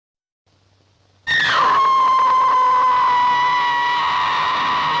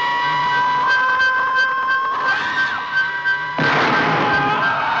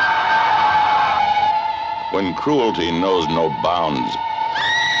cruelty knows no bounds,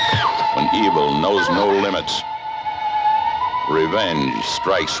 when evil knows no limits, revenge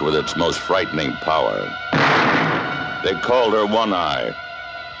strikes with its most frightening power. They called her One Eye,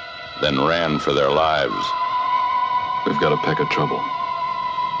 then ran for their lives. We've got a peck of trouble.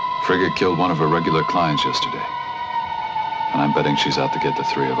 Frigga killed one of her regular clients yesterday, and I'm betting she's out to get the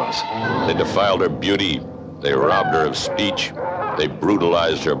three of us. They defiled her beauty, they robbed her of speech, they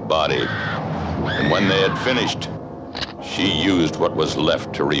brutalized her body. And when they had finished, she used what was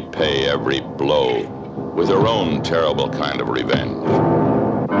left to repay every blow with her own terrible kind of revenge.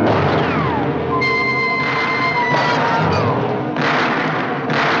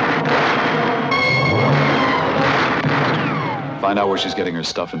 Find out where she's getting her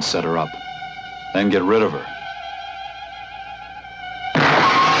stuff and set her up. Then get rid of her.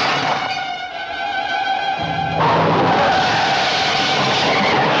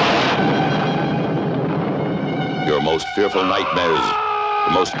 Your most fearful nightmares,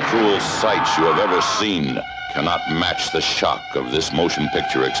 the most cruel sights you have ever seen, cannot match the shock of this motion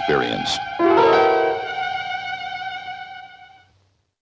picture experience.